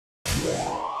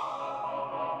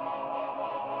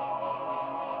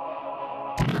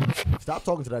Stop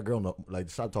talking to that girl. No, like,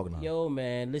 stop talking to her. Yo,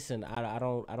 man, listen. I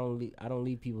don't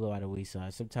leave people by the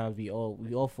wayside. Sometimes we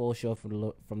all fall short from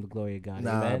the glory of God.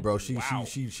 Nah, amen? bro. She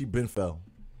been fell.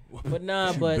 But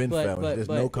nah, She but been fell. but There's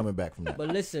no coming back from that. But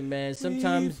listen, man.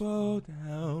 Sometimes we fall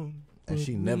down, and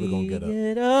she never gonna get up.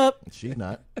 Get up. She's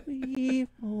not. We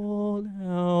fall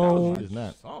down. She's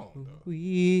not. Song, though.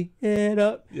 We get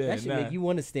up. Yeah, that should nah. make you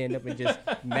want to stand up and just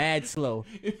mad slow.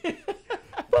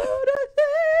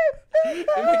 It make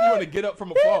you want to get up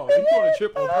from a fall. You want to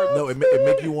trip on purpose. No, it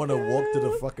make you want to walk to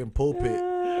the fucking pulpit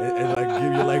and like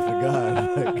give your life to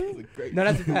God. Like, No,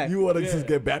 that's a fact. you want to just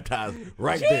get baptized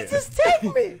right Jesus, there.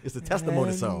 take me. It's a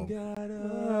testimony song.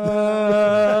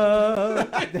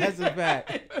 That's a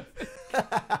fact.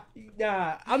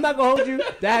 Nah, I'm not gonna hold you.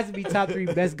 That has to be top 3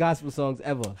 best gospel songs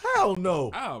ever. Hell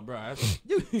no. Oh, bro.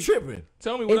 You tripping.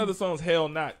 Tell me what other songs hell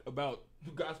not about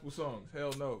gospel songs.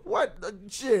 Hell no. What?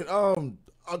 Shit.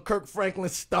 Kirk Franklin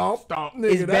Stomp.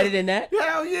 Nigga, It's better than that?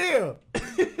 Hell yeah.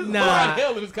 Nah.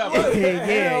 Hell in this conversation.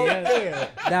 Yeah.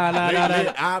 Nah. Lately,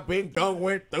 I've been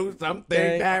going through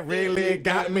something that really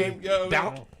got me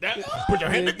down. Put your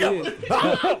hand together.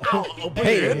 Put your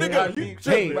hand together. You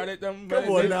tripping. Come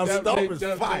on now, Stomp is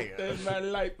fire.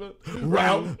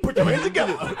 Round. Put your hand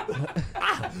together.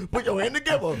 Put your hand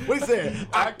together. What he said?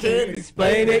 I can't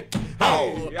explain it.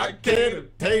 Oh, I can't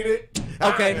obtain it.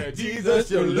 Okay.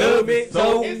 Jesus, you love me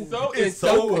so. It's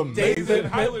so amazing.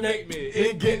 Hibernate me.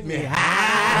 It get me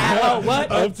high. Oh,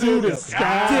 what? Up to the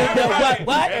sky. To the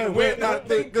what? And when I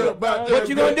think about What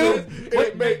you gonna do?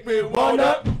 It make me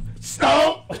wanna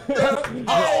stomp.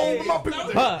 Oh, my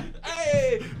people.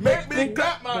 Hey, make me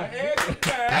clap my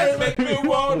hands. Make me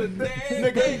wanna dance.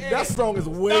 Nigga, that song is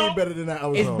way better than that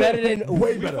other It's song. better than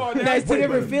way better. No, it's two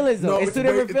different feelings though. No, It's two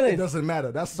different It feelings. doesn't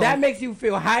matter. That song. That makes you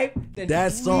feel hype.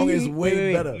 That song is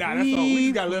way better. Nah, that song, we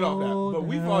just got lit off that. But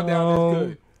We Fall Down is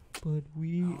good.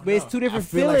 But it's two I different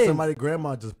feel feelings. like somebody's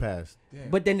grandma just passed.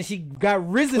 But then she got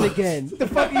risen again. The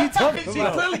fuck are you talking She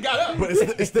about? clearly got up. But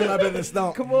it's still not better than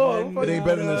Stomp. Come on. It ain't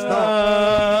better than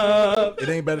Stomp. It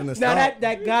ain't better than Now Stomp.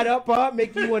 that got up part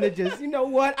make you want to just, you know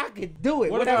what? I could do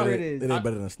it. What Whatever about it is. It ain't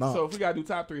better than Stomp. So if we gotta do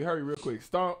top 3, hurry real quick.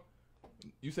 Stomp.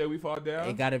 You say We Fall Down.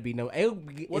 It gotta be no. What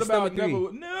It's about number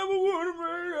 3. never would have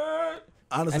made it?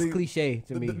 Honestly, That's cliche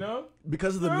to me. No.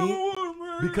 because of the Never meme, would've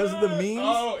made because of the it. memes,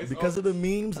 Oh, it's because of the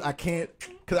memes, I can't.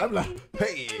 Cause I'm like,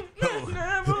 hey,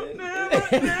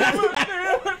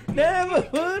 Never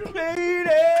would made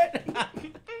it.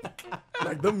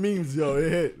 like the memes, yo, it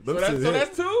hit. So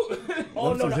that's 2.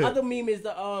 Oh no, Them the shit. other meme is the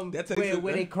That takes it,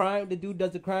 where man. they crying. The dude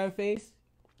does the crying face.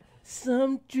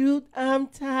 Some truth, I'm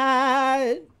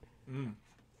tired.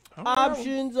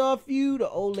 Options are few. The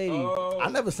old lady. I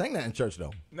never sang that in church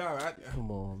though. No,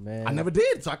 Come on, man. I never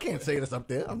did, so I can't say that's up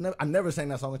there. I never sang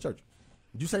that song in church.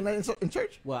 Did you sing that in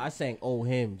church? Well, I sang old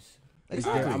hymns.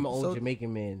 Exactly. I'm an old So-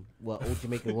 Jamaican man. Well, old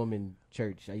Jamaican woman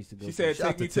church. I used to go. She to. said,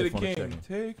 Shout "Take me out to to the Tiff on the king. second.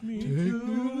 Take me to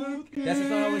the king." That's the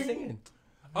song I was singing.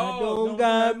 Oh, I don't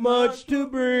got much to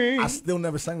bring. I still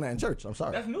never sang that in church. I'm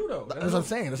sorry. That's new though. That's what I'm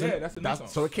saying. Yeah, that's a new song.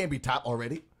 So it can't be top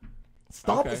already.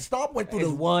 Stomp, Okay. Stomp went through It's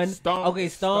the one. Stomp. Okay,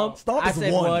 Stomp. Stomp I is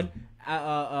said one.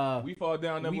 We Fall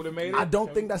Down. Never would have made it. I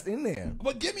don't think that's in there.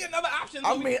 But give me another option.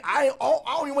 I mean, I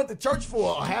only went to church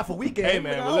for a half a weekend. Hey,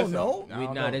 man, I well, don't listen. know. I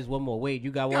don't Nah, know. there's one more. Wait,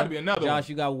 you got one. Gotta be another Josh, one.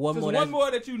 you got one There's more. one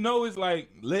more that you know is like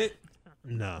lit.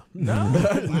 No.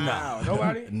 Wow.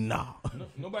 Nobody. No.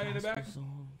 Nobody in the back.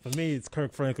 For me, it's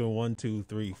Kirk Franklin 1, 2,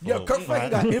 3, 4. Yo, Kirk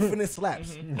Franklin got infinite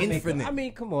slaps. Infinite. I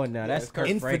mean, come on now. That's it's Kirk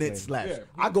infinite Franklin. slaps. Yeah.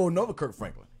 I go another Kirk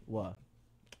Franklin. What?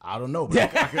 I don't know, but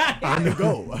I could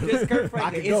go. Just Kirk Franklin.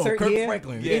 I could go. Insert Kirk here.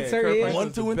 Franklin. Yeah, Insert Kirk here. Franklin.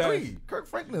 1, 2, and the 3. Kirk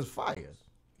Franklin is fire.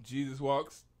 Jesus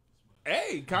Walks.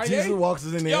 Hey, Kanye. Jesus Walks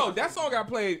is in there. Yo, that song got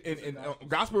played in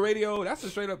gospel radio. That's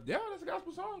a straight up, that's a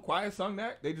gospel song. Choir sung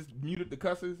that. They just muted the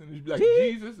cusses and just be like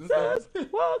Jesus and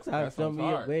stuff. Walks That out from sounds me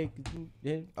hard. awake.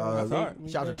 That's hard.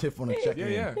 Shout out to Tiff on the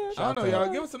check-in. Yeah. I Shout don't know,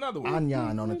 y'all. Give us another one.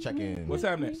 Anyan on the check-in. What's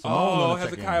happening? Simone on Oh, the check-in.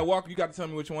 Hezekiah Walker. You got to tell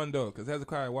me which one though, because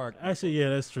Hezekiah Walker. Actually, yeah,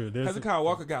 that's true. There's Hezekiah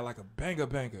Walker got like a banger.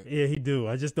 yeah, he do.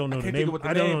 I just don't know I the can't name. think of what the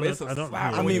I don't name, know. but it's a I don't.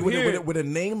 slap. yeah. I mean, When you hear with a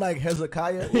name like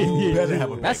Hezekiah, Yeah. you better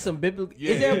have a That's some biblical.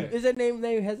 Yeah. Is that name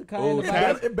Hezekiah? Oh, in the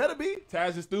Taz- Bible? It better be.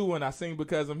 Taz just threw one. I sing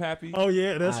because I'm happy. Oh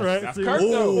yeah, that's right. That's See? Kirk,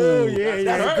 Oh, though. yeah, yeah.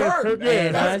 That's Kirk. Kirk.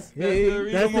 Yeah, That's That's the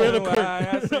reason the other why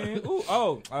I sing. Ooh,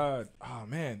 oh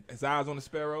man, His Eyes on the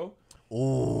Sparrow.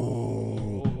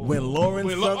 Ooh. When Lauren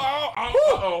When sung, when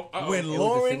It was a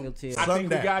Lauren single tear. I sung think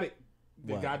we that. got it.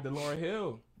 They What? got the Lauryn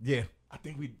Hill. Yeah. I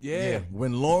think we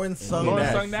When Lauren sung Lauren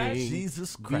that, sung that?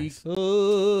 Jesus Christ.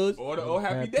 Because Or the Oh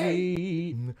Happy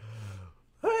Day. Day.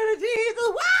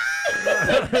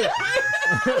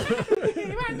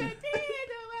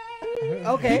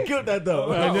 Okay. He killed that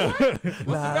though. I know.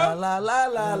 La la la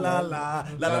la la la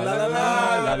la la la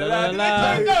la la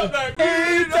la.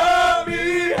 He taught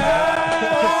me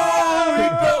how. He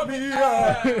taught me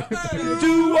how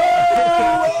to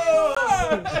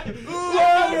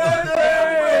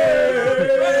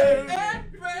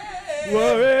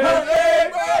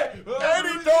and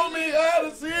he told me how to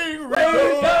sing.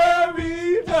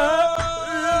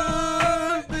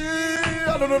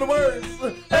 I don't know the words.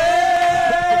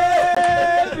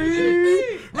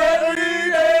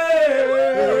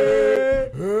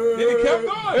 Then he kept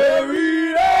going.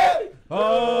 Every day.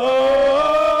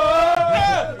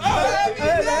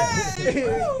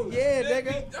 Yeah,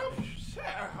 nigga.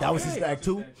 That was his act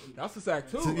 2. That's his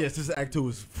act 2. So, yes, this act 2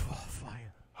 was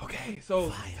fire. Okay,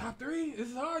 so top 3. This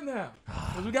is hard now.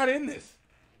 Because we got to end this.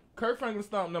 Kirk Franklin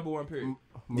stomped #1 period.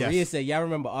 Maria Yes. said, y'all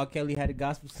remember R. Kelly had a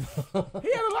gospel song?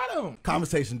 He had a lot of them.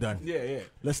 Conversation done. Yeah.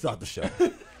 Let's start the show.